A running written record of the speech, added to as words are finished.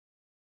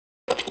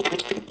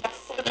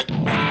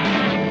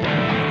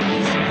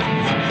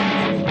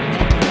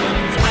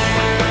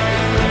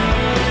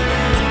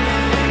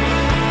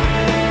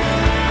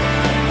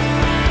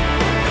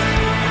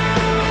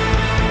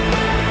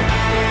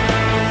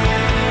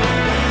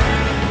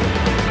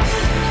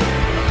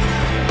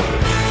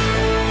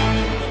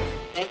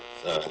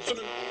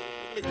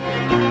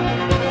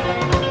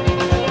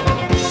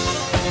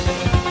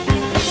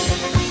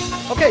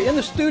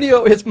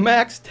studio is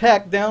Max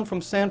Tech down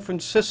from San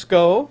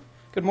Francisco.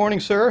 Good morning,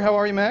 sir. How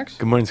are you, Max?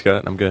 Good morning,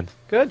 Scott. I'm good.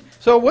 Good.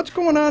 So what's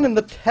going on in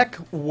the tech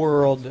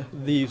world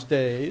these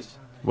days?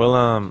 Well,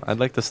 I'd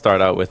like to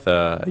start out with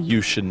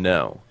You Should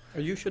Know.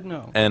 Or you should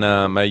know. And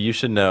my You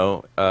Should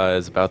Know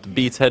is about the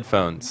Beats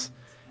headphones.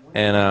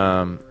 And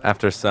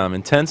after some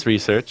intense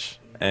research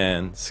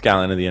and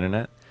scouring of the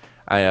internet,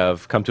 I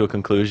have come to a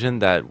conclusion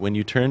that when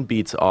you turn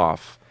Beats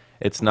off,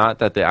 it's not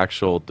that the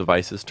actual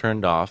device is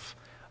turned off.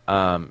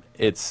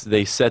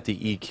 They set the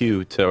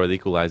EQ to, or the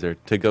equalizer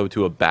to go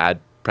to a bad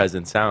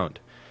present sound.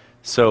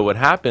 So what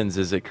happens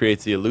is it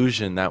creates the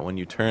illusion that when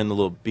you turn the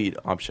little beat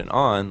option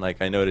on,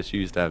 like I noticed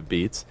you used to have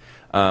Beats,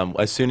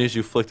 as soon as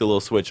you flick the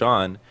little switch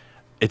on,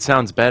 it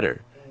sounds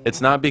better.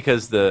 It's not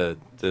because the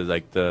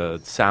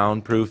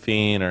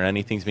soundproofing or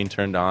anything's being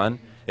turned on.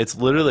 It's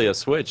literally a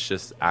switch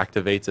just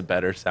activates a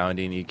better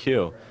sounding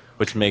EQ,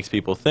 which makes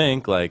people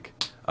think like,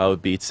 oh,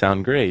 Beats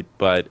sound great.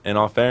 But in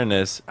all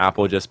fairness,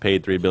 Apple just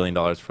paid $3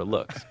 billion for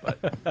looks. But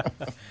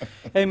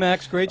Hey,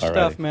 Max, great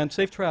stuff, man.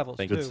 Safe travels.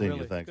 Thank too, you. Good seeing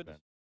really. you. Thanks, Good.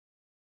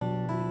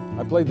 man.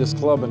 I played this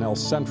club in El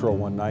Centro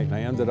one night and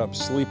I ended up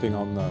sleeping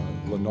on the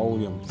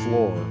linoleum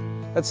floor.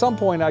 At some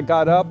point I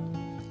got up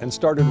and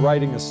started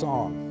writing a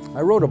song.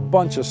 I wrote a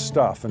bunch of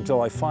stuff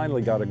until I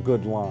finally got a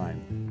good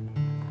line.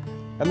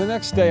 And the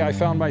next day I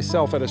found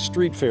myself at a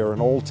street fair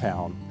in Old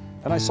Town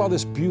and I saw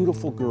this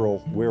beautiful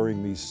girl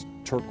wearing these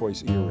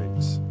turquoise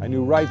earrings. I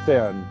knew right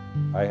then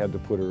I had to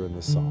put her in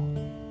the song.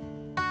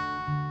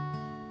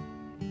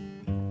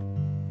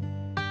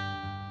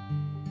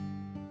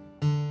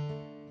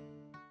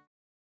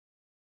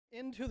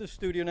 Into the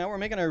studio now. We're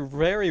making a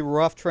very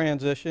rough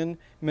transition.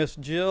 Miss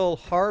Jill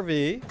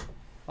Harvey,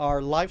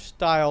 our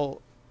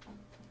lifestyle,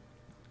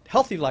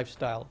 healthy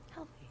lifestyle,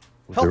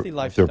 With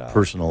lifestyle. their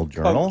personal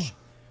journal. coach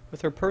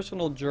with her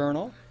personal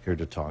journal. Here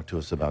to talk to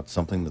us about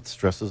something that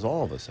stresses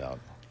all of us out.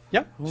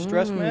 Yeah,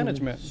 stress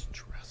management.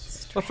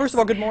 Stress. Well, first of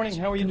all, good morning.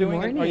 How are you Good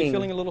doing? Are you morning.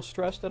 feeling a little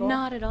stressed at all?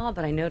 Not at all,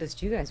 but I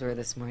noticed you guys were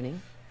this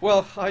morning.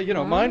 Well,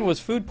 mine was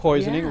food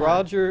poisoning.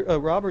 Yeah.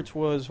 Robert's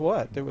was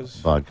what? It was.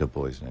 Vodka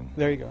poisoning.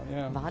 There you go.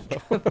 Yeah. Vodka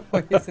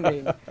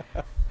poisoning.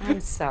 I'm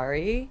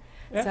sorry.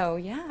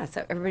 Yeah.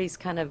 So everybody's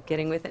kind of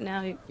getting with it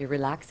now. You're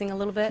relaxing a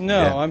little bit.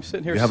 No, Yeah. I'm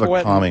sitting here You have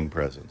sweating. a calming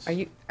presence. Are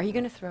you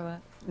going to throw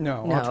up?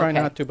 No, No, I'll try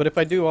okay. not to. But if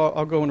I do,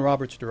 I'll go in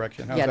Robert's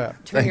direction. How's yeah,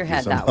 that? turn your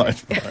head so that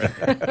much way.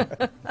 for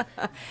it.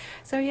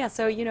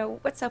 So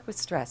what's up with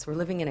stress? We're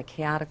living in a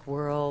chaotic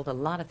world, a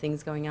lot of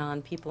things going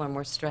on. People are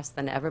more stressed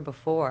than ever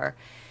before.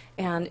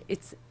 And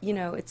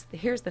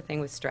here's the thing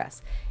with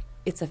stress.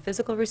 It's a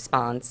physical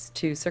response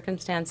to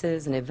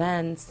circumstances and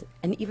events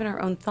and even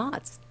our own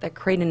thoughts that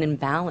create an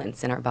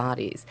imbalance in our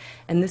bodies.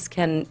 And this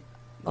can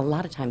a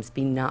lot of times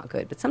be not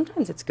good, but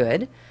sometimes it's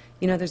good.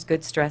 There's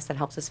good stress that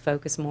helps us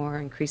focus more,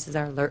 increases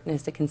our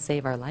alertness, it can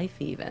save our life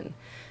even.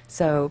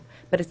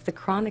 But it's the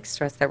chronic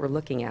stress that we're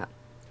looking at.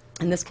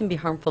 And this can be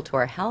harmful to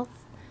our health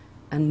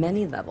on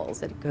many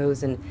levels. It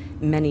goes in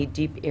many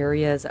deep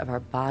areas of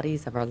our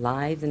bodies, of our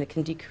lives, and it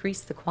can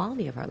decrease the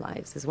quality of our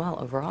lives as well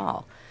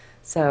overall.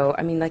 So,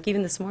 like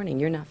even this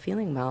morning, you're not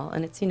feeling well,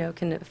 and it's,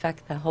 can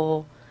affect the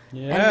whole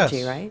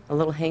energy, right? A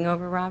little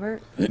hangover,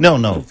 Robert?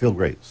 No, feel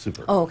great.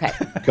 Super. Oh, okay.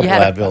 Couple You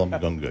had Advil,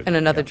 I'm doing good. and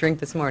another Yeah. drink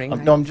this morning,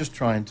 right? No, I'm just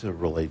trying to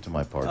relate to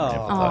my partner and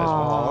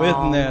empathize with him. Oh,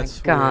 isn't that my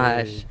sweet?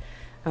 gosh.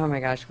 Oh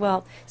my gosh.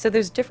 Well, so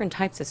there's different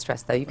types of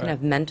stress though. You can Right.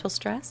 have mental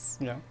stress,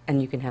 Yeah.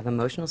 and you can have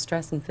emotional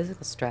stress and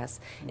physical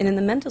stress. And in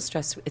the mental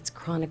stress, it's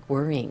chronic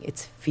worrying,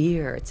 it's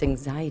fear, it's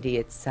anxiety,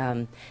 it's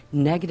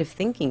negative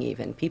thinking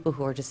even. People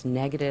who are just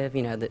negative,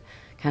 the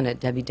kind of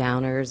Debbie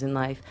Downers in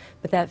life.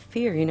 But that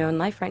fear, in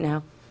life right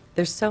now,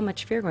 there's so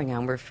much fear going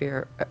on.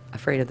 We're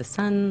afraid of the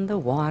sun, the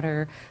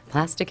water,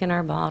 plastic in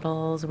our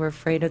bottles. We're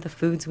afraid of the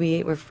foods we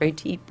eat. We're afraid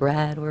to eat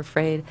bread. We're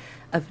afraid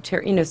of,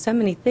 so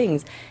many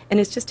things. And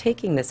it's just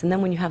taking this. And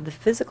then when you have the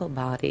physical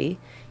body,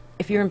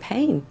 if you're in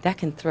pain, that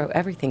can throw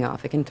everything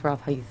off. It can throw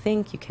off how you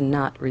think. You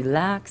cannot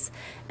relax.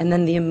 And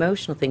then the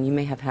emotional thing, you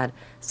may have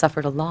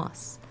suffered a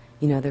loss.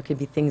 There could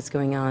be things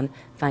going on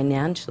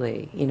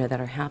financially, that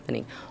are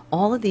happening.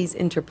 All of these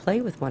interplay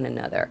with one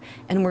another.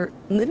 And we're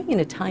living in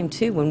a time,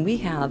 too, when we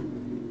have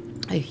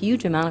a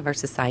huge amount of our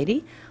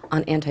society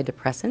on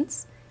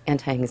antidepressants,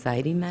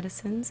 anti-anxiety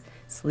medicines,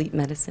 sleep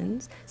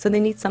medicines. So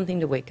they need something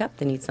to wake up.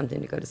 They need something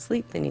to go to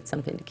sleep. They need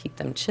something to keep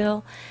them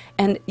chill.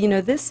 And,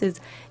 this is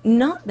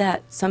not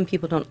that some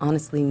people don't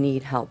honestly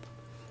need help,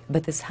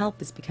 but this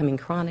help is becoming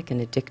chronic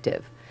and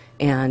addictive.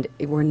 And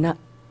we're not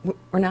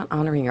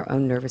honoring our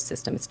own nervous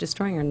system. It's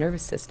destroying our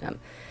nervous system.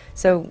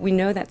 So we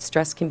know that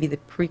stress can be the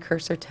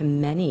precursor to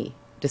many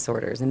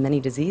disorders and many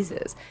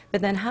diseases.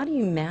 But then how do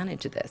you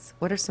manage this?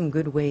 What are some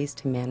good ways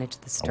to manage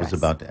the I stress? was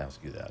about to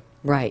ask you that.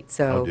 Right.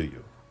 So How do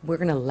you? we're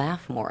going to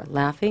laugh more.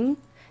 Laughing,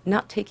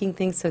 not taking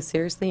things so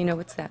seriously.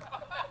 What's that?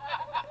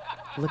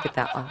 Look at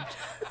that laugh.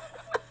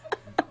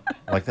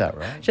 Like that,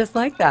 right? Just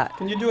like that.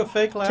 Can you do a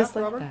fake laugh, Just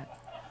like Robert?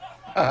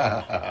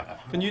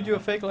 that. Can you do a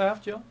fake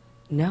laugh, Jill?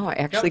 No, I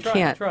actually try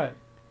can't. It, try it.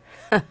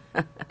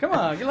 Come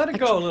on, you let it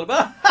go a little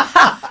bit.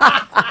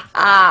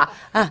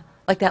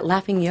 like that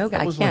laughing yoga.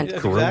 That I was can't.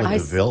 like Cruella I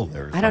de Vil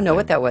there. Or I don't know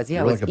what something. that was. Yeah,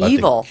 You were it was like about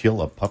evil. To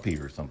kill a puppy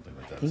or something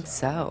with that. I think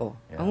so.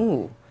 Yeah.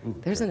 Oh, Ooh,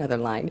 there's great. another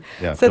line.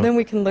 Yeah, so go. then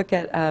we can look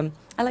at,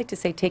 I like to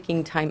say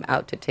taking time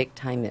out to take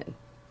time in.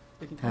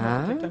 Take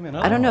time in.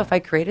 I don't know Oh. if I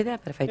created that,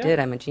 but if I Yeah. did,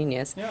 I'm a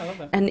genius. Yeah, I love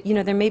that. And you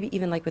know, there may be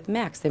even like with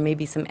Max, there may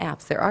be some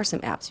apps. There are some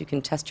apps. You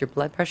can test your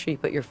blood pressure. You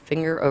put your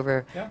finger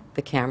over Yeah.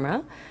 the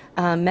camera.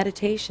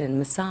 Meditation,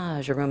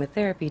 massage,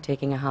 aromatherapy,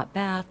 taking a hot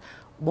bath,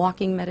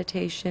 walking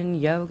meditation,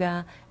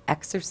 yoga,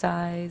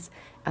 exercise.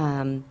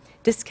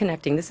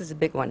 Disconnecting, this is a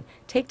big one.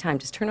 Take time,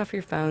 just turn off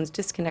your phones,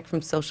 disconnect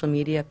from social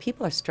media.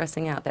 People are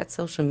stressing out. That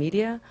social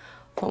media,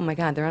 oh my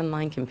God, they're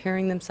online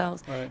comparing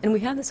themselves. Right. And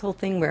we have this whole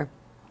thing where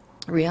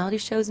reality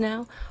shows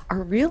now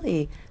are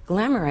really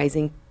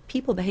glamorizing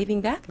people behaving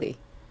badly.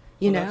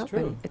 You Well, know, that's true,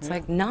 And it's yeah.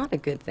 like not a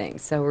good thing.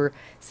 So we're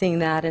seeing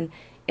that, and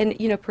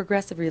you know,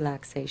 progressive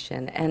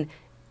relaxation. And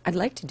I'd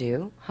like to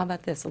do, how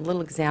about this, a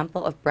little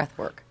example of breath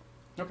work.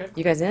 Okay.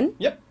 You guys in?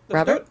 Yep. Let's do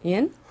Robert, it. you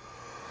in?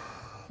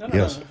 No,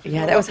 Yes. She's Yeah,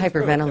 gonna that was walk us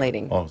through it.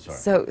 hyperventilating. Oh,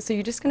 sorry. So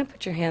you're just going to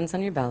put your hands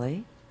on your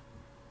belly.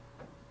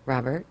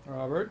 Robert,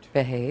 Robert,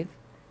 behave,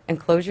 and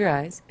close your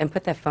eyes and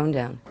put that phone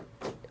down.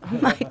 Oh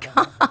my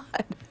God.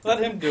 let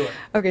him do it.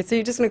 Okay, so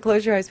you're just going to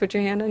close your eyes, put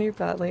your hand on your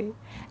belly,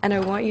 and I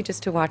want you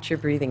just to watch your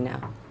breathing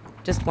now.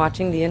 Just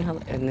watching the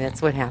inhale, and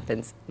that's what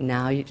happens.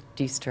 Now you're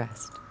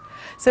de-stressed.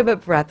 So,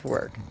 but breath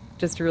work,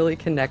 just really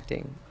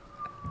connecting.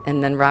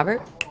 And then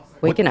Robert,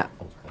 waking up.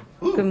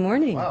 Ooh, Good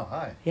morning. Wow,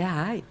 hi. Yeah,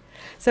 hi.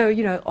 So,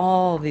 you know,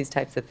 all these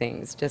types of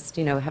things, just,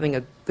 you know, having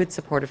a good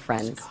supportive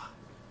friends.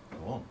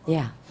 Cool.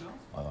 Yeah.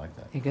 I like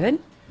that. You good?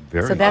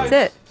 Very So that's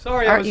nice. it.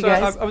 Sorry, All I right, was, you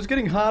guys. I was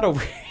getting hot over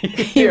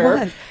here.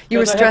 was. You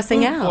were 'cause I had stressing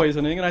food out.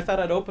 poisoning, and I thought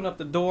I'd open up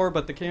the door,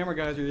 but the camera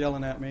guys are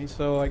yelling at me,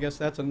 so I guess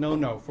that's a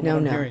no-no from what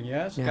I'm No. hearing.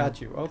 Yes? No.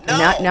 Got you. Okay.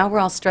 Now we're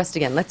all stressed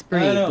again. Let's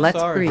breathe. know, Let's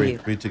sorry.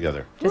 breathe. Breathe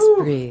together. Just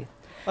breathe.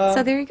 Uh,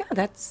 So there you go.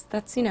 That's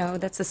you know,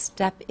 that's a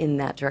step in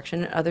that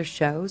direction. In other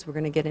shows, we're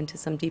going to get into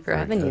some deeper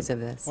Very avenues good. of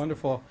this.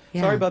 Wonderful.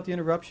 Yeah. Sorry about the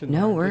interruption.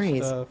 No there. worries.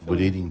 Just, Would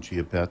filling- eating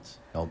chia pets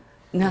help?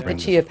 Not the bring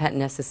chia this- pet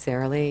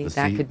necessarily. The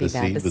That seed- could be the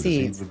bad. seed- The the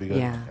seed seeds. would be good?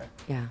 Yeah. Okay.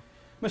 Yeah.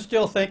 Miss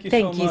Jill, thank you so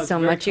Thank much. you so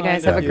Very much, you guys.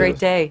 kind Have a of great you.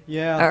 day.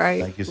 Yeah. All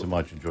right. Thank you so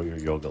much. Enjoy your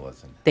yoga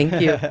lesson.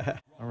 Thank you.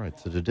 All right,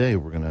 so today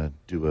we're going to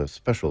do a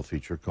special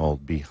feature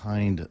called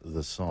Behind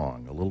the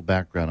Song, a little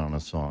background on a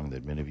song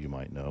that many of you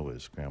might know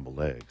is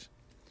Scrambled Eggs.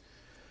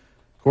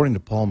 According to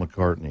Paul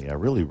McCartney, I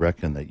really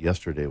reckon that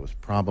Yesterday was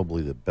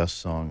probably the best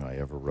song I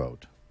ever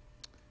wrote.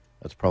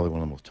 That's probably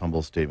one of the most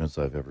humble statements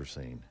I've ever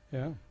seen.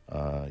 Yeah.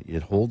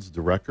 It holds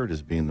the record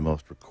as being the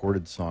most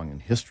recorded song in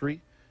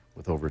history,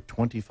 with over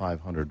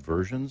 2,500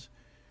 versions,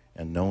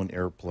 and known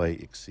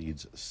airplay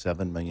exceeds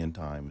 7 million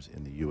times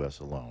in the U.S.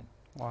 alone.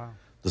 Wow.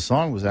 The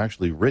song was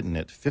actually written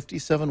at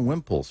 57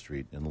 Wimpole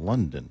Street in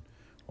London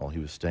while he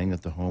was staying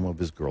at the home of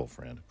his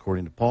girlfriend.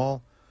 According to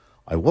Paul,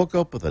 I woke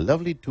up with a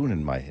lovely tune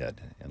in my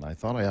head, and I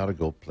thought I ought to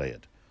go play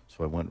it.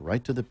 So I went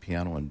right to the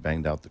piano and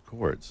banged out the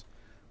chords.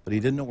 But he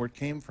didn't know where it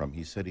came from.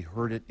 He said he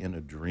heard it in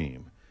a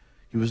dream.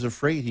 He was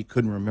afraid he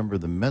couldn't remember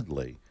the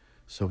medley,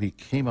 so he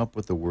came up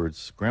with the words,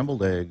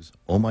 "Scrambled eggs,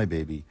 oh my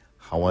baby,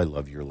 how I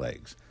love your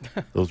legs."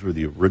 Those were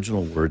the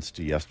original words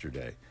to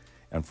Yesterday.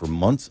 And for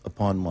months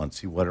upon months,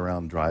 he went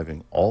around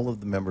driving all of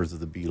the members of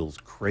the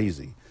Beatles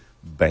crazy,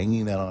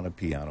 banging that on a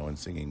piano and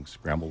singing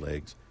scrambled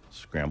eggs,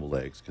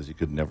 because he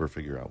could never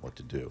figure out what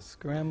to do.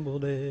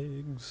 Scrambled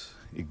eggs.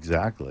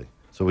 Exactly.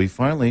 So he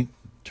finally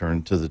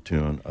turned to the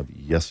tune of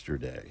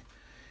Yesterday.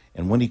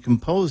 And when he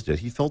composed it,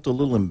 he felt a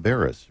little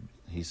embarrassed.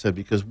 He said,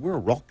 because we're a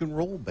rock and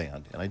roll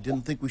band, and I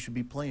didn't think we should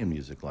be playing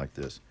music like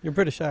this. Your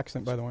British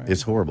accent, by the way.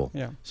 It's horrible.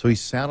 Yeah. So he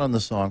sat on the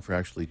song for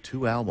actually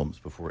 2 albums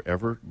before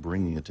ever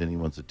bringing it to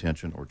anyone's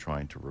attention or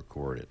trying to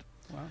record it.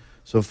 Wow.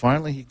 So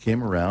finally he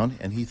came around,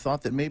 and he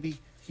thought that maybe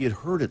he had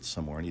heard it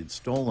somewhere and he had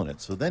stolen it.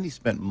 So then he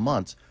spent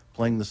months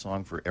playing the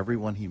song for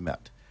everyone he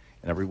met.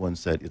 And everyone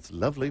said, "It's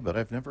lovely, but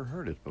I've never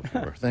heard it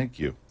before. Thank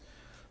you."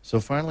 So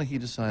finally he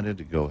decided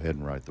to go ahead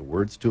and write the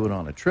words to it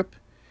on a trip.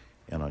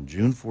 And on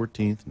June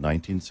 14th,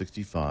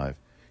 1965,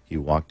 he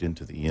walked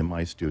into the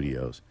EMI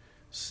studios,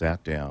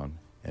 sat down,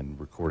 and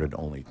recorded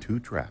only 2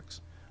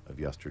 tracks of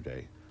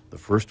Yesterday. The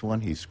first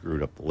one, he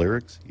screwed up the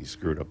lyrics, he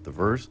screwed up the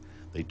verse.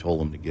 They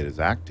told him to get his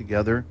act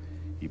together.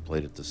 He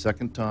played it the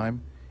second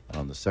time, and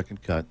on the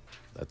second cut,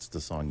 that's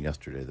the song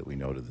Yesterday that we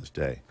know to this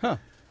day. Huh.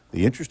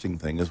 The interesting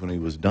thing is when he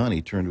was done,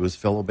 he turned to his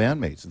fellow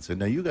bandmates and said,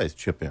 "Now you guys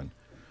chip in."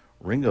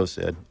 Ringo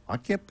said, "I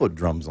can't put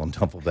drums on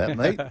top of that,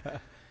 mate."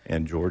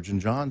 And George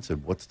and John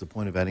said, "What's the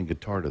point of adding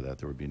guitar to that?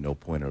 There would be no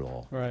point at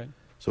all." Right.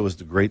 So it was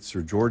the great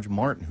Sir George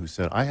Martin who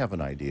said, "I have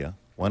an idea.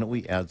 Why don't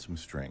we add some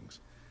strings?"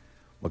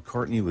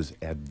 McCartney was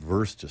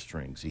adverse to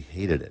strings. He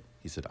hated it.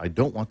 He said, "I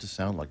don't want to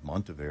sound like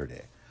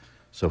Monteverde."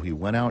 So he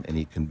went out and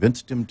he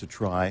convinced him to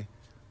try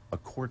a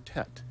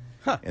quartet.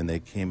 Huh. And they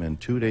came in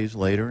 2 days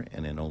later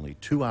and in only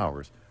 2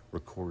 hours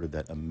recorded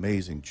that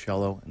amazing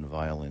cello and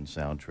violin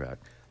soundtrack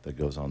that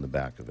goes on the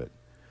back of it.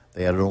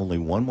 They added only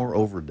one more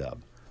overdub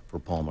for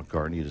Paul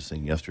McCartney to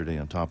sing Yesterday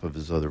on top of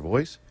his other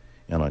voice.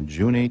 And on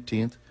June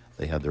 18th,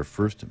 they had their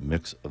first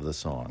mix of the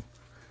song.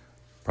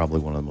 probably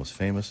one of the most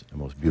famous and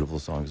most beautiful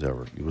songs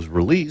ever. It was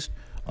released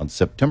on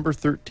September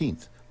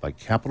 13th by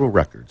Capitol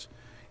Records,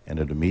 and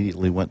it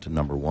immediately went to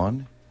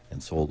 #1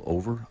 and sold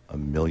over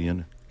 1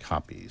 million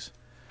copies.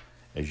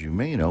 As you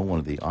may know, one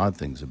of the odd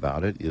things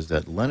about it is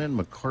that Lennon and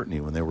McCartney,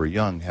 when they were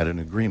young, had an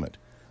agreement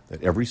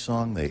that every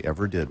song they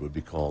ever did would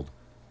be called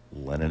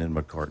Lennon and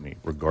McCartney,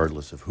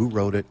 regardless of who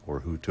wrote it or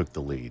who took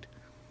the lead.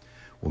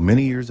 Well,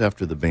 many years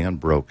after the band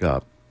broke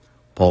up,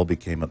 Paul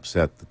became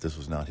upset that this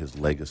was not his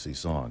legacy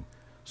song.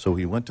 So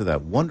he went to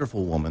that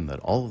wonderful woman that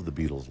all of the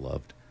Beatles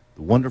loved,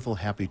 the wonderful,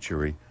 happy,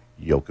 cheery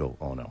Yoko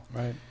Ono.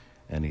 Right.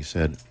 And he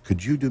said,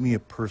 could you do me a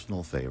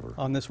personal favor?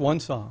 On this one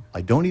song.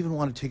 I don't even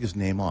want to take his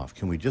name off.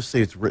 Can we just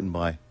say it's written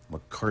by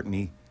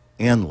McCartney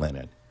and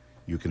Lennon?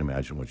 You can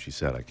imagine what she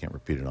said. I can't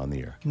repeat it on the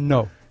air.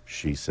 No.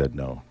 She said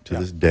no. To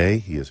this day,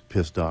 he is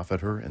pissed off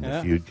at her, and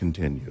the feud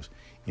continues.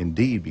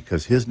 Indeed,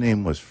 because his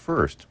name was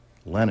first,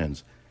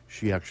 Lennon's,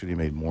 she actually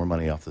made more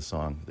money off the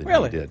song than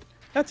he did.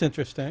 That's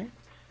interesting.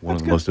 One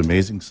of the most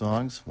amazing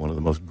songs, one of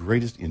the most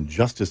greatest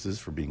injustices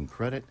for being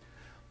credit,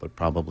 but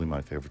probably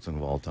my favorite song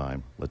of all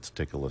time. Let's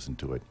take a listen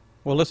to it.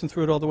 We'll listen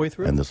through it all the way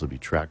through. And this will be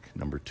track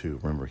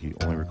 #2. Remember, he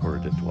only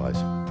recorded it twice.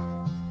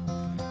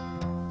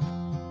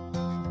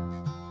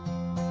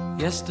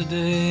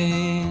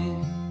 Yesterday,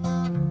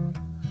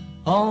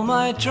 all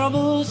my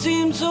troubles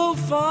seem so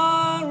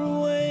far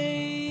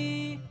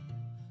away.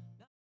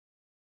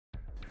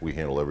 We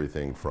handle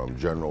everything from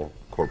general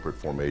corporate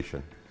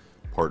formation,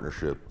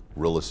 partnership,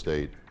 real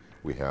estate.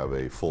 We have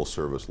a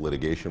full-service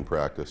litigation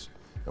practice,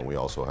 and we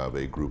also have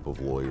a group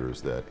of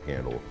lawyers that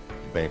handle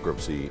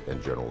bankruptcy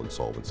and general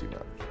insolvency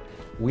matters.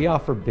 We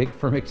offer big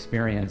firm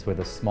experience with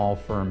a small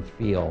firm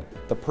feel.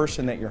 The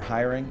person that you're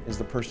hiring is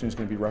the person who's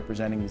going to be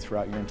representing you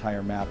throughout your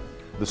entire map.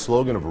 The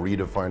slogan of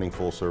redefining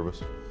full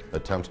service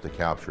attempts to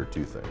capture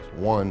two things.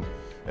 One,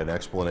 an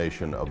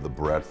explanation of the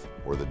breadth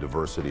or the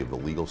diversity of the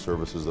legal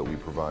services that we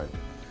provide,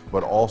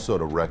 but also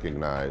to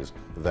recognize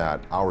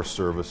that our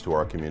service to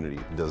our community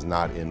does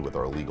not end with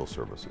our legal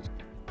services.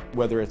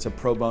 Whether it's a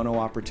pro bono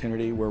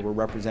opportunity where we're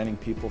representing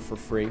people for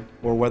free,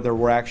 or whether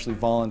we're actually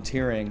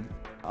volunteering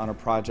on a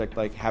project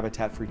like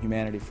Habitat for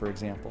Humanity, for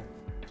example.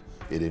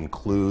 It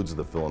includes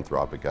the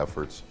philanthropic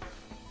efforts,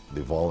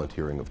 the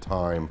volunteering of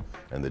time,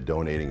 and the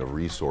donating of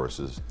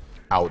resources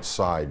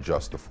outside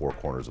just the four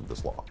corners of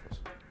this law office.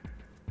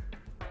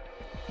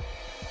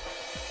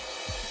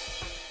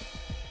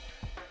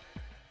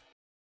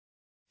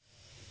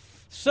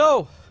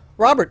 So,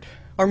 Robert,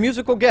 our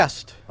musical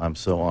guest, I'm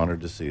so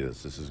honored to see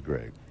this. This is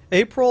great.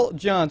 April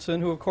Johnson,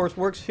 who of course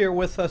works here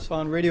with us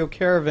on Radio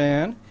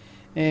Caravan.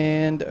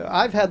 And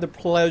I've had the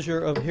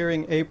pleasure of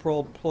hearing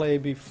April play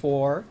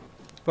before,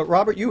 but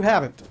Robert, you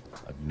haven't.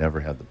 I've never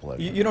had the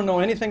pleasure. You don't know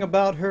anything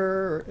about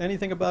her, or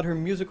anything about her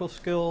musical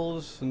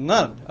skills,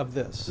 none of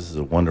this. This is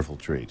a wonderful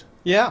treat.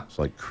 Yeah. It's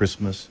like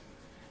Christmas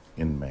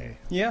in May.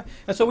 Yeah,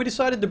 and so we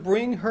decided to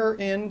bring her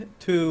in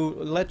to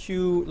let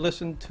you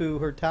listen to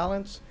her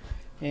talents.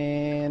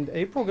 And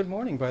April, good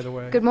morning, by the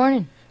way. Good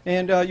morning.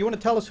 And you want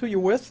to tell us who you're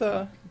with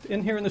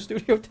in here in the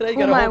studio today?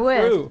 Who am I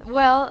with?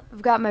 Well,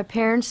 I've got my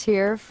parents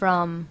here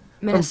from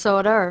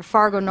Minnesota, or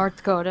Fargo, North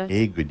Dakota.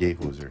 Hey, good day,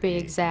 Hoser. To be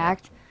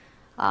exact.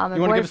 My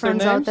You wanna give us their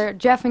boyfriend's out names? there.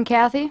 Jeff and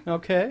Kathy.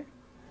 Okay.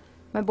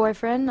 My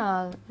boyfriend,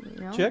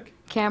 Chick?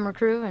 camera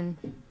crew, and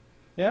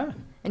Yeah.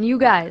 and you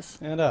guys.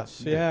 And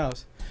us, yeah.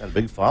 Got a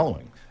big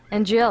following.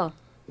 And Jill.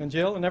 And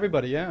Jill and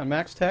everybody, yeah, and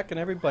Max Tech and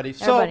everybody.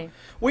 Everybody. So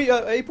we,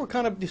 April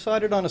kind of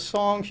decided on a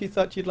song she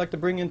thought she'd like to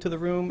bring into the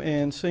room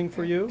and sing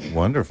for you.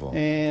 Wonderful.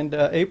 And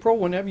April,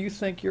 whenever you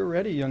think you're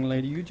ready, young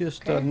lady, you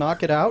just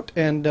knock it out.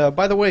 And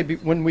by the way,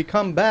 when we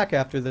come back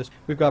after this,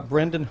 we've got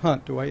Brendan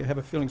Hunt, who I have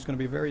a feeling is going to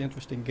be a very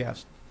interesting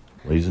guest.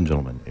 Ladies and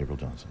gentlemen, April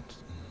Johnson.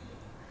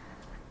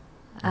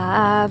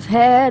 I've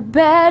had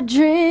bad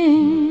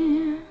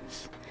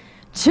dreams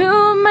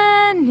too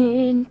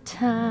many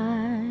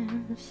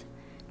times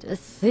to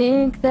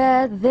think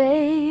that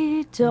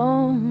they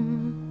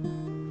don't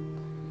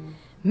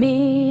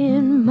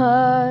mean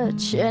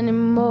much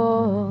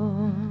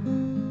anymore.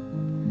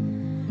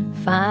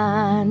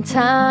 Fine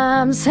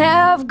times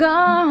have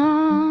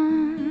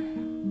gone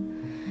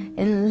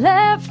and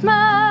left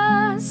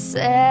my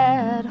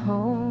sad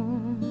home.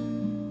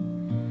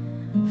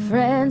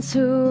 Friends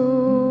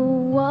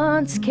who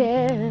once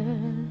cared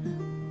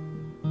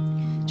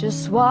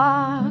just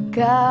walk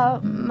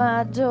out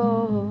my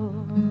door.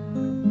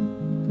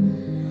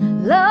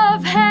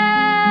 Love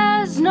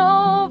has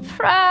no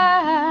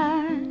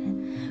pride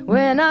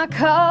when I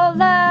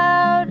call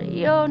out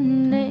your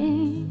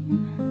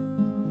name.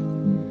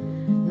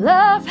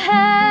 Love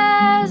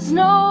has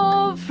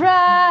no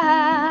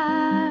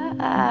pride.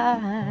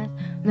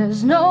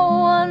 There's no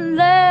one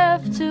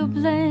left to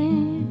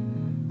blame.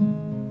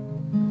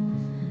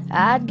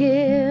 I'd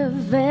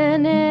give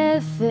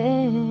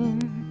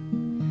anything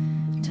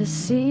to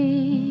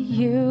see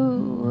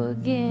you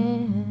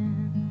again.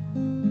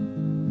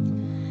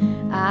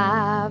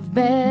 I've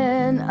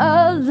been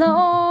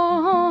alone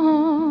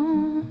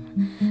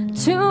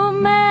too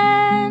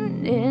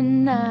many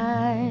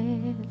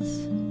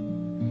nights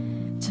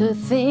To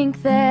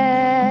think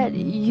that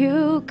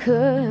you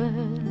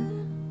could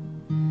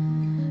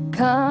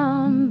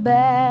come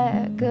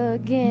back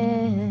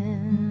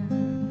again.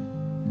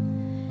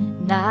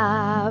 And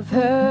I've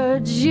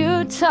heard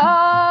you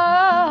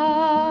talk.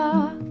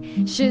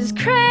 She's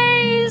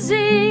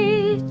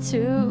crazy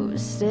to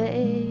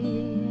stay,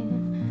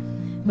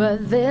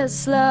 but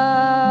this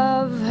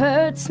love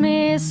hurts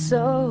me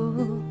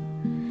so.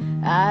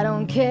 I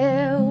don't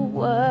care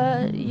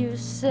what you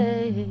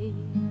say.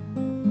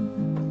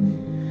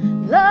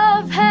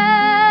 Love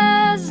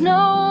has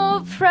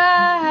no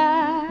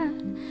pride.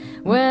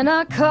 When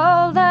I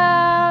called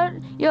out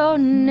your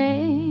name,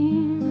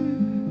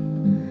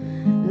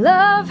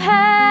 love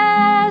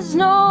has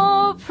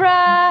no pride.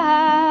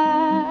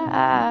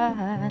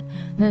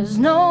 There's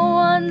no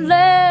one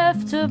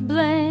left to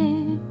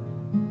blame.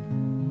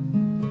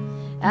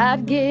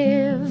 I'd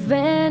give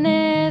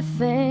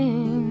anything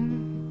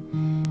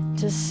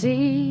to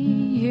see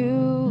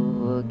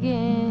you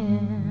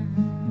again.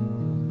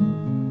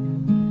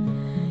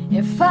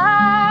 If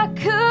I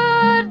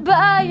could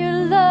buy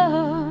your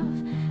love,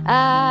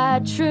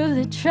 I'd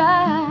truly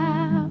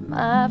try,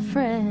 my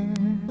friend.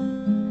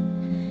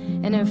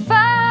 And if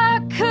I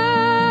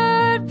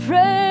could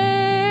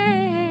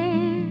pray,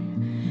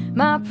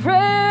 my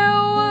prayer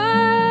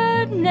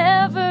would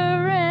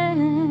never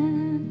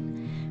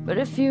end. But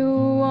if you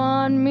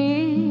want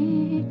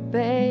me,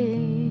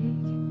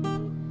 babe,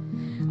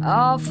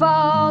 I'll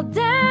fall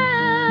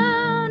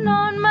down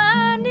on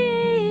my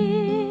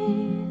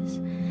knees,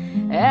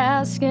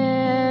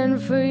 asking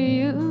for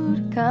you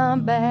to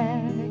come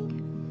back.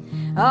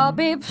 I'll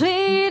be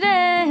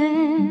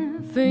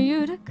pleading for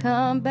you to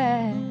come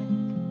back,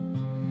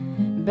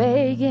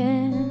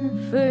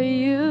 begging for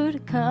you to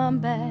come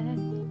back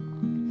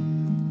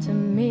to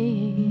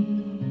me.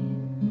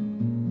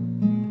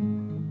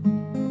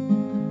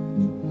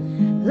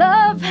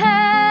 Love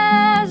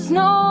has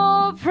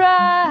no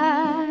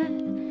pride.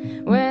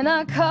 When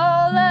I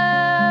call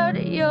out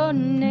your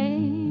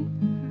name,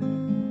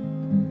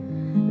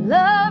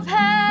 love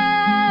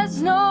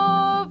has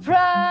no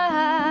pride.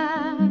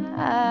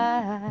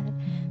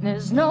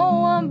 There's no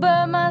one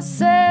but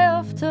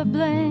myself to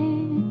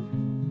blame.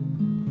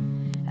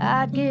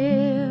 I'd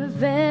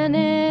give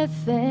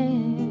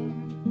anything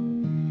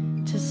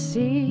to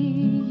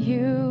see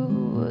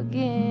you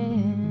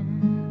again.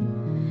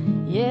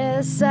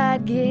 Yes,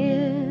 I'd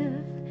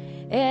give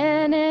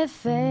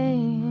anything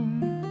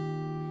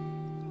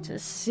to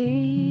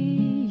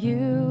see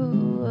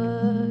you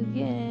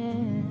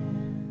again.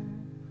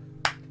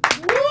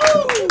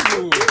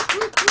 Woo!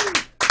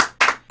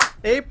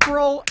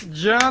 April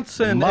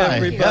Johnson, My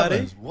everybody.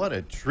 heavens, what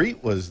a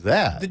treat was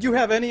that? Did you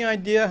have any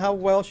idea how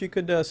well she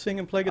could sing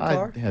and play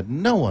guitar? I had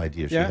no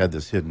idea she Yeah? had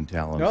this hidden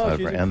talent No, inside of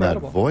she's her. And that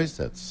incredible. voice,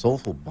 that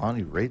soulful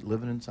Bonnie Raitt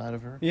living inside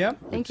of her. Yeah.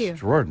 Thank you.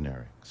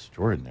 Extraordinary.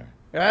 Extraordinary.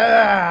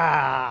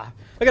 Ah!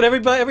 Look at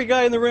every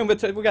guy in the room. We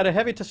got a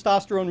heavy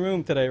testosterone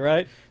room today,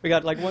 right? We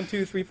got like 1,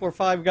 2, 3, 4,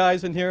 5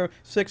 guys in here,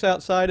 6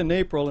 outside in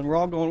April, and we're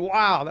all going,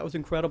 wow, that was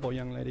incredible,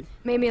 young lady.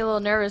 Made me a little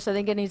nervous. I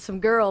think I need some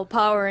girl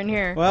power in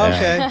here. Well,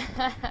 Yeah.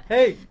 okay.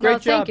 Hey, great No,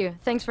 job. thank you.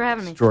 Thanks for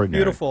having me.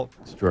 Extraordinary. Beautiful.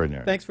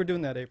 Extraordinary. Thanks for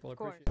doing that, April. I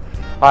appreciate it.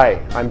 Hi,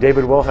 I'm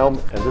David Wilhelm,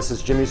 and this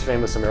is Jimmy's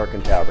Famous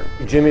American Tavern.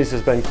 Jimmy's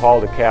has been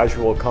called a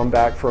casual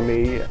comeback for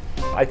me.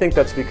 I think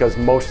that's because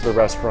most of the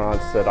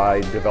restaurants that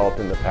I developed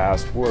in the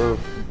past were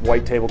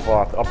white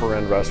tablecloth,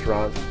 upper-end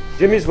restaurants.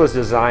 Jimmy's was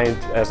designed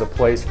as a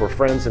place for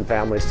friends and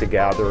families to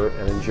gather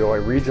and enjoy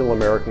regional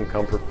American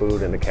comfort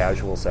food in a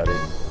casual setting.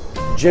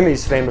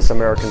 Jimmy's Famous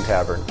American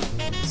Tavern.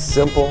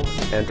 Simple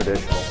and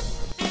traditional.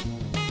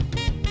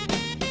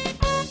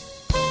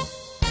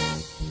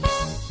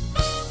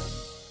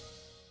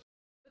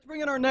 Let's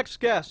bring in our next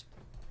guest.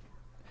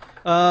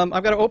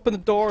 I've got to open the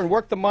door and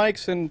work the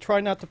mics and try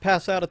not to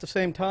pass out at the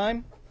same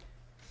time.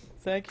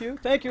 Thank you.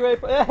 Thank you,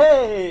 April.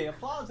 Hey,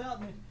 applause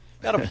out.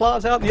 Got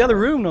applause out in the other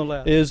room, no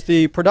less. Is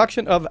the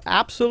production of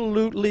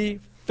Absolutely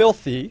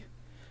Filthy,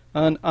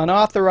 an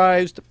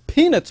unauthorized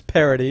Peanuts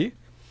parody,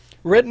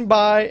 written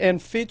by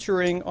and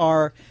featuring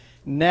our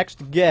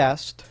next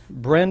guest,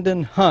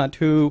 Brendan Hunt,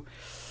 who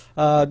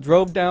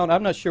drove down.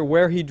 I'm not sure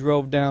where he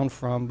drove down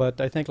from,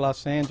 but I think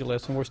Los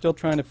Angeles, and we're still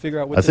trying to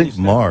figure out what. I think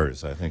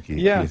Mars. I think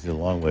Yeah. he's a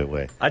long way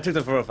away. I took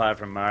the 405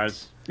 from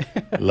Mars.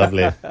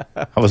 Lovely.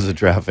 How was the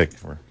traffic?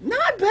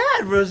 Not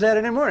bad for a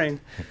Saturday morning.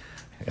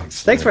 Excellent.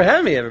 Thanks for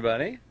having me,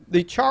 everybody.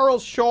 The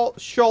Charles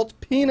Schultz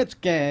Peanuts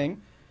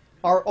gang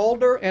are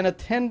older and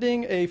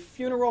attending a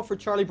funeral for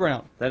Charlie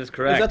Brown. That is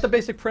correct. Is that the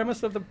basic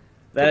premise of the...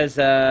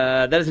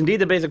 That is indeed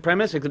the basic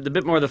premise, except a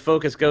bit more of the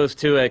focus goes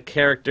to a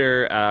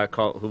character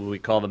who we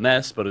call the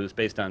Mess, but it was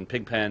based on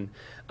Pigpen.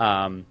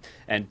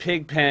 And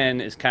Pigpen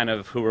is kind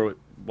of who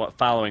we're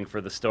following for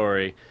the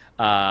story.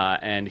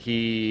 And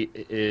he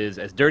is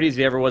as dirty as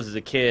he ever was as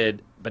a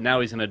kid, but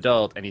now he's an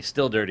adult, and he's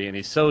still dirty, and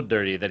he's so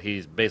dirty that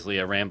he's basically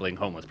a rambling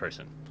homeless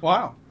person.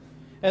 Wow.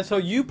 And so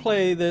you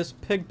play this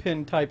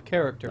Pigpen type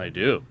character. I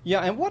do. Yeah,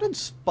 and what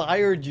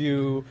inspired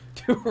you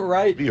to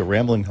write? Be a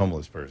rambling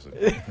homeless person.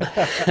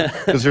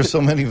 Because there's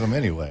so many of them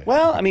anyway.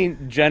 Well, I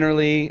mean,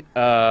 generally,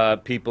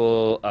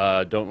 people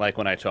don't like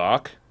when I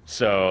talk,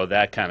 so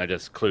that kind of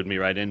just clued me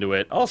right into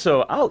it.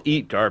 Also, I'll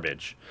eat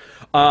garbage.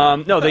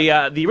 No,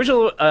 the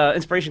original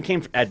inspiration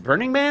came at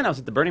Burning Man. I was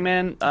at the Burning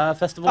Man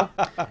festival,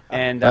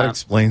 and that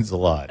explains a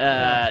lot.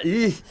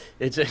 It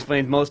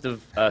explains most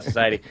of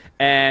society.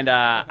 And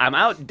I'm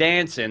out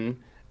dancing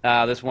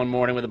this one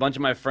morning with a bunch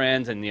of my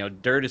friends,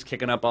 and dirt is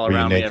kicking up all Were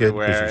around you me naked?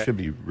 everywhere. Because you should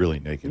be really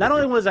naked. Not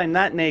only was I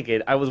not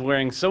naked, I was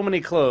wearing so many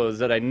clothes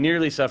that I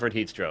nearly suffered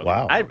heat stroke.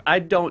 Wow. I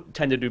don't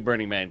tend to do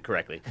Burning Man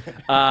correctly.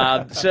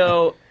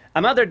 So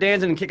I'm out there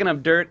dancing and kicking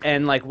up dirt,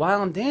 and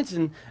while I'm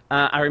dancing,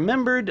 I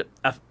remembered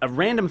a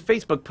random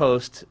Facebook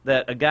post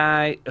that a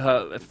guy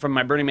from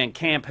my Burning Man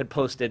camp had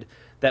posted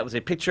that was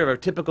a picture of a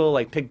typical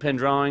Pigpen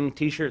drawing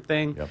T-shirt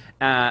thing,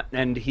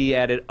 and he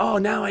added, "Oh,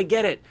 now I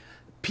get it.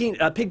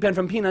 Pigpen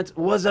from Peanuts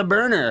was a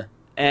burner."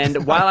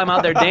 And while I'm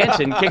out there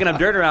dancing, kicking up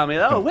dirt around me,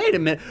 wait a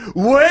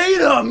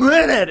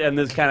minute, and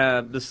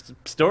this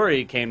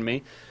story came to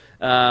me,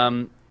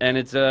 and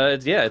it's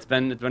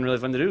been really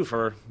fun to do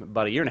for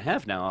about 1.5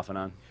 years now, off and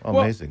on. Oh,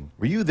 amazing.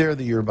 Were you there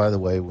the year, by the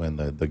way, when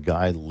the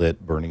guy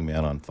lit Burning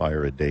Man on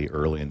fire a day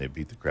early and they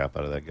beat the crap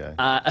out of that guy?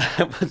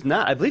 I was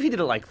not. I believe he did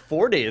it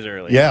 4 days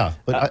early. Yeah,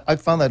 but I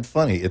found that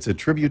funny. It's a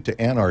tribute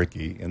to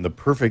anarchy, and the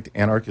perfect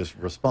anarchist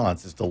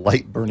response is to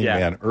light Burning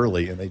Man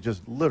early, and they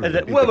just literally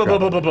beat the crap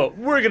out of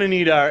him. We're going to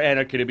need our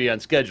anarchy to be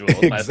on schedule,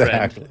 my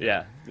friend.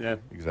 Yeah.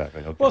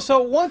 Exactly. Okay. Well,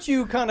 so once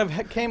you kind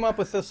of came up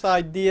with this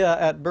idea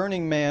at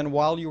Burning Man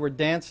while you were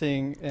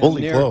dancing,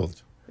 fully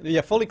clothed.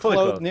 Yeah, fully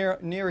clothed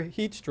near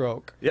heat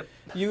stroke. Yep.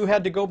 You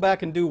had to go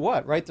back and do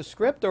what? Write the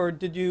script, or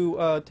did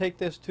you take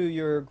this to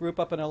your group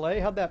up in LA?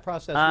 How'd that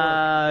process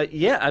work?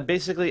 Yeah,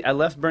 I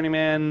left Burning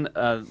Man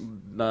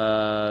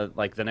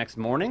the next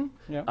morning.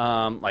 Yeah.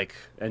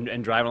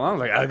 And driving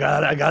along. I was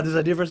I got this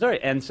idea for a story.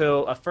 And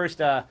so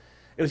first, it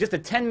was just a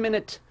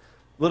 10-minute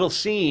little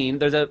scene.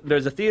 There's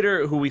a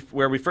theater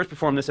where we first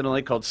performed this in LA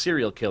called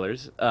Serial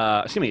Killers.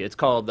 It's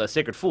called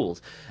Sacred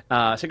Fools.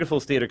 Sacred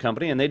Fools Theater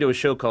Company, and they do a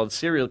show called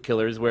Serial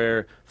Killers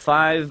where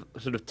 5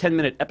 sort of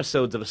 10-minute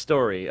episodes of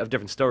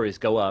different stories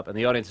go up, and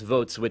the audience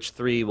votes which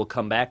 3 will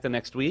come back the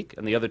next week,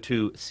 and the other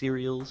 2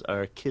 serials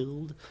are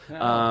killed.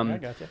 I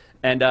gotcha.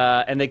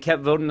 And they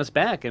kept voting us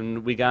back,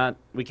 and we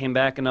came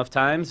back enough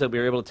times that we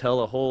were able to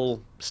tell a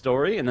whole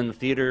story, and then the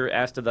theater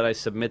asked that I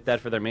submit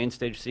that for their main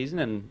stage season,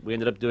 and we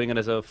ended up doing it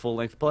as a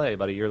full-length play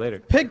about 1 year later.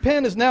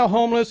 Pigpen is now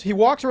homeless. He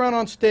walks around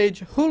on stage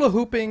hula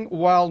hooping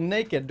while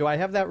naked. Do I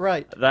have that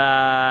right?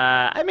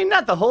 I mean,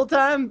 not the whole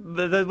time.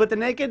 With the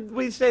naked,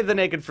 we save the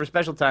naked for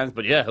special times.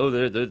 But yeah,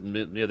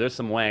 there's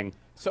some wang.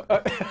 So,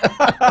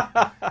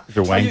 is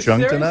there Wang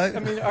Chung tonight? I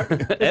mean,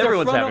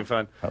 everyone's having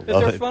fun. Is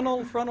there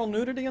frontal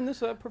nudity in this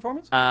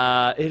performance?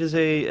 It is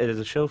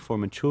a show for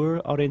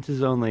mature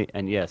audiences only,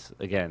 and yes,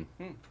 again,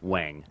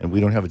 Wang. And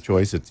we don't have a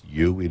choice. It's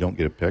you. We don't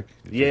get a pick.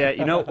 Yeah,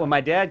 when my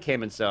dad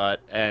came and saw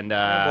it, and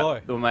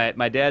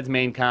my dad's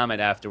main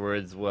comment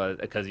afterwards was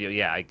because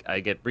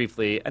I get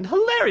briefly and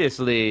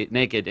hilariously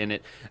naked in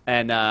it,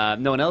 and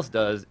no one else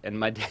does, and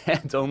my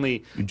dad's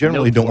only. You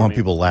generally don't want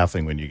people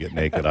laughing when you get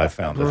naked. I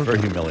found it's very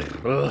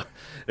humiliating.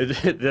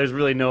 There's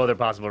really no other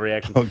possible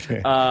reaction.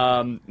 Okay.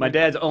 My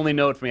dad's only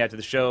note for me after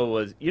the show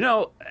was,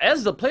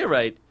 as the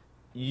playwright,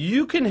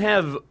 you can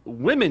have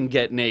women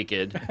get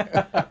naked.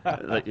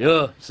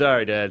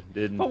 Sorry, Dad.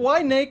 Didn't. But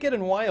why naked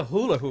and why a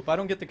hula hoop? I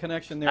don't get the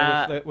connection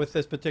there with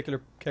this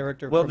particular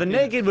character. Well, the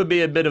naked would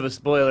be a bit of a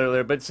spoiler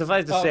alert, but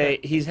suffice to say,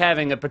 he's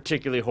having a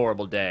particularly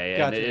horrible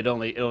day, and it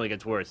only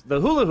gets worse. The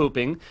hula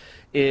hooping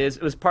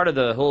was part of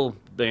the whole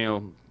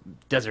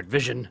desert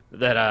vision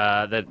that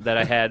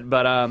I had,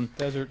 but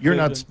you're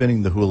not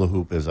spinning the hula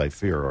hoop as I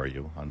fear, are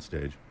you, on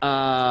stage?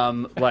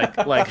 Like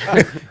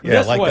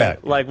yeah, like that,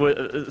 like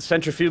with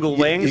centrifugal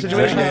wing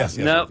situation. Yes,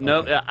 no.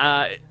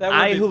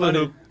 I hula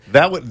hoop.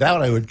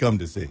 That I would come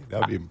to see. That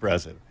would be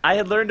impressive. I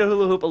had learned to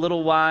hula hoop a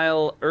little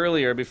while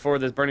earlier before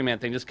this Burning Man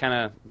thing. Just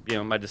kind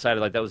of, I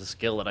decided that was a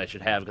skill that I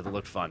should have because it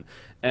looked fun.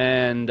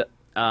 And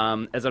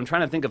as I'm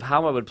trying to think of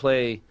how I would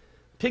play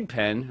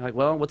Pigpen,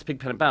 what's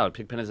Pigpen about?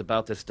 Pigpen is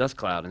about this dust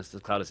cloud, and this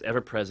dust cloud is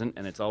ever present,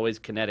 and it's always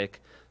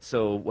kinetic.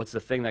 So what's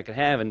the thing that could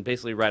have? And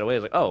basically right away,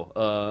 it's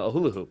a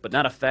hula hoop, but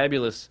not a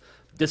fabulous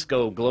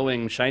disco,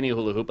 glowing, shiny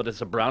hula hoop, but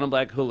it's a brown and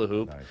black hula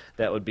hoop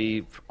that would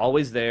be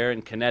always there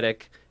and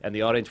kinetic, and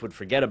the audience would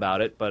forget about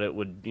it, but it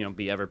would,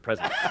 be ever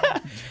present.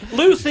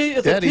 Lucy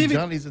is Daddy, a TV.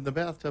 Johnny's in the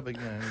bathtub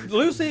again.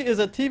 Lucy is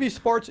a TV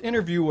sports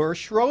interviewer.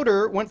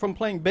 Schroeder went from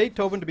playing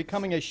Beethoven to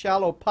becoming a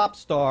shallow pop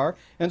star,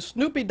 and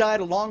Snoopy died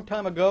a long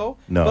time ago.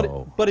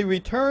 No. But he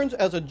returns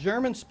as a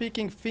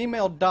German-speaking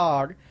female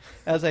dog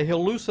as a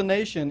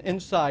hallucination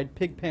inside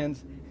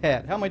Pigpen's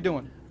head. How am I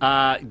doing?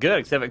 Good,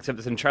 except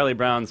it's in Charlie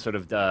Brown's sort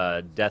of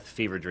death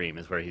fever dream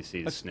is where he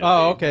sees Snoopy.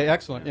 Oh, okay,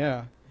 excellent,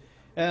 yeah.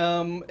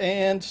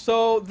 And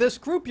so this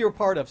group you're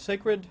part of,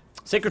 Sacred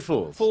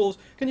Fools.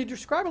 Can you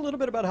describe a little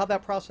bit about how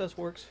that process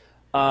works?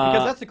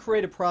 Because that's the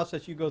creative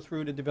process you go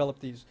through to develop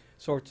these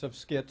sorts of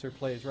skits or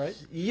plays, right?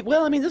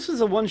 Well, I mean, this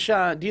is a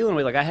one-shot deal in a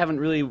way. Like, I haven't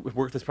really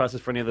worked this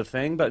process for any other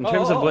thing, but in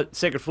terms of what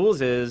Sacred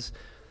Fools is,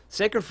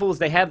 Sacred Fools,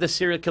 they have this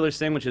Serial Killers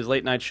thing, which is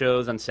late-night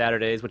shows on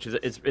Saturdays, which is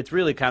it's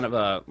really kind of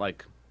a,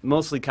 like,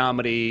 mostly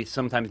comedy,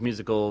 sometimes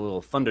musical,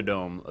 little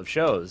Thunderdome of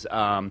shows.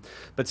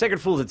 But Sacred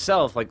Fools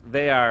itself, like,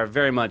 they are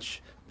very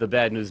much the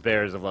Bad News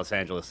Bears of Los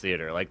Angeles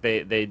theater. Like,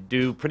 they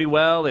do pretty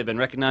well. They've been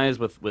recognized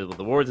with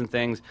awards and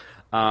things.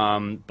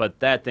 But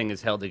that thing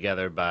is held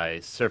together by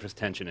surface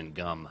tension and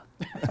gum.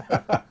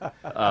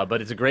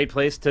 But it's a great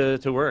place to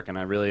work, and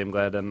I really am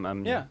glad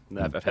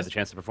I've had the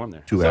chance to perform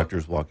there. Two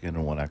actors walk in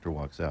and one actor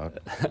walks out,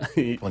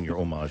 playing your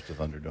homage to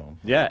Thunderdome.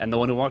 Yeah, and the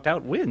one who walked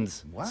out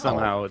wins. Wow.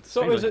 Somehow.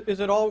 So is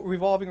it all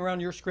revolving around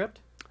your script?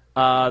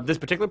 This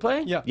particular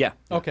play? Yeah. Yeah.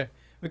 Okay.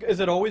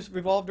 Is it always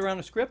revolved around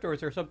a script, or is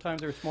there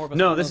sometimes there's more of a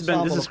No, this is a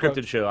ensemble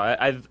scripted show.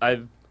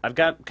 I've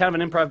got kind of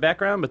an improv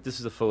background, but this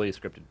is a fully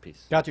scripted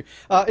piece. Got you.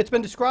 It's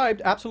been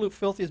described, Absolute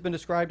Filthy has been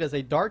described as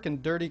a dark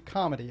and dirty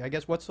comedy. I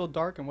guess what's so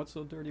dark and what's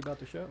so dirty about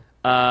the show?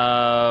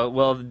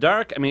 Well, the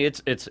dark, I mean,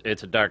 it's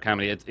a dark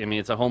comedy.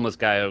 It's a homeless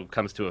guy who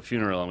comes to a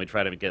funeral, and we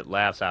try to get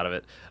laughs out of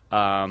it.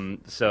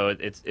 So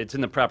it's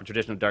in the proper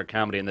tradition of dark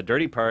comedy. And the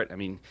dirty part, I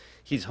mean,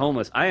 he's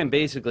homeless. I am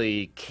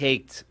basically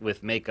caked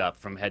with makeup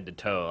from head to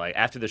toe. Like,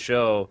 after the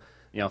show,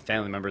 you know,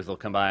 family members will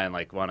come by and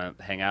like want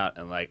to hang out,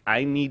 and like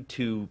I need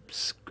to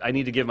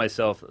give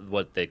myself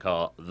what they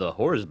call the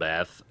whore's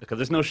bath, because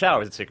there's no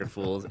showers at Sacred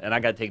Fools, and I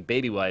got to take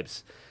baby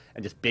wipes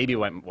and just baby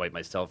wipe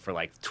myself for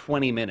like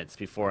 20 minutes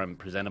before I'm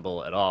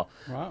presentable at all.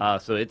 Wow.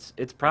 So it's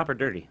proper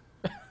dirty.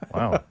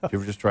 Wow. Did you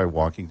ever just try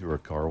walking through a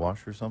car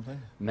wash or something?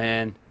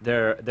 Man,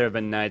 there have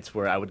been nights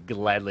where I would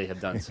gladly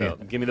have done so.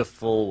 Give me the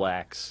full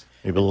wax.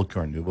 Maybe a little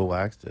Carnauba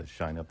wax to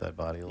shine up that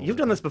body a little You've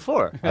bit. done this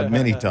before.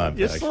 Many times,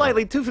 You're actually.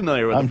 slightly too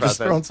familiar with I'm the process.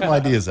 just throwing some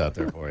ideas out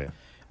there for you.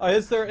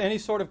 Is there any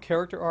sort of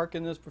character arc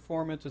in this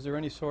performance? Is there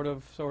any sort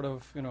of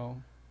you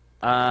know?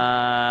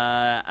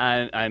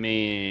 I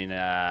mean,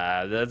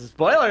 that's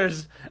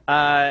spoilers.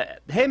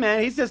 Hey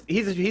man,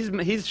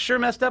 he's sure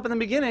messed up in the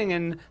beginning,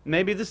 and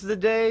maybe this is the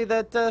day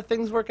that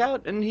things work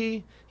out, and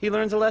he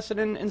learns a lesson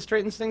and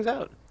straightens things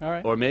out. All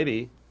right. Or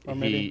maybe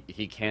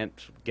he can't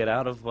get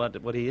out of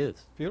what he is.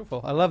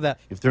 Beautiful. I love that.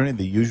 If there are any of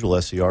the usual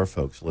SCR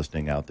folks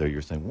listening out there,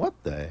 you're saying, what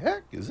the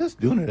heck is this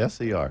doing at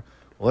SCR?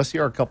 Well,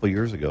 SCR a couple of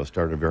years ago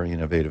started a very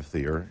innovative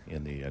theater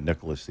in the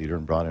Nicholas Theater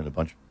and brought in a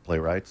bunch of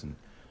playwrights and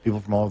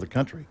people from all over the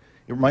country.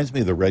 It reminds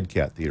me of the Red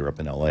Cat Theater up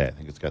in L.A. I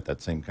think it's got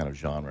that same kind of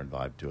genre and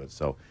vibe to it.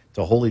 So it's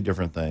a wholly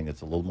different thing.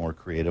 It's a little more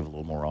creative, a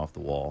little more off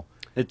the wall.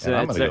 It's And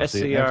I'm a gonna go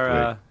see it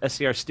next week.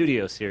 SCR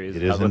Studio Series.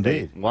 It is what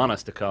they indeed. want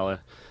us to call it,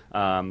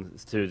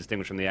 to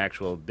distinguish from the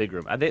actual big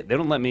room. They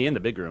don't let me in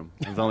the big room.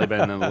 I've only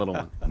been in the little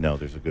one. No,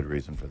 there's a good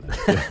reason for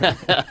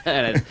that.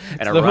 and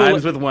it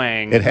rhymes with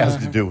Wang. It has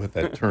to do with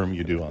that term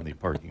you do on the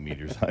parking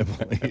meters, I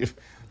believe.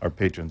 Our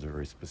patrons are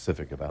very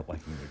specific about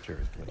liking their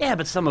chairs. Yeah,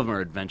 but some of them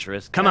are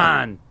adventurous. Come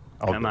on.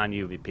 Oh, Come on,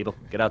 you people.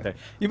 Get out there.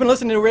 You've been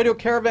listening to Radio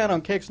Caravan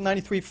on KX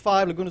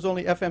 93.5, Laguna's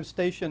only FM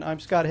station. I'm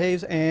Scott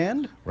Hayes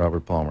and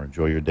Robert Palmer,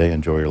 enjoy your day,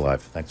 enjoy your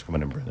life. Thanks for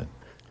coming in, Brendan.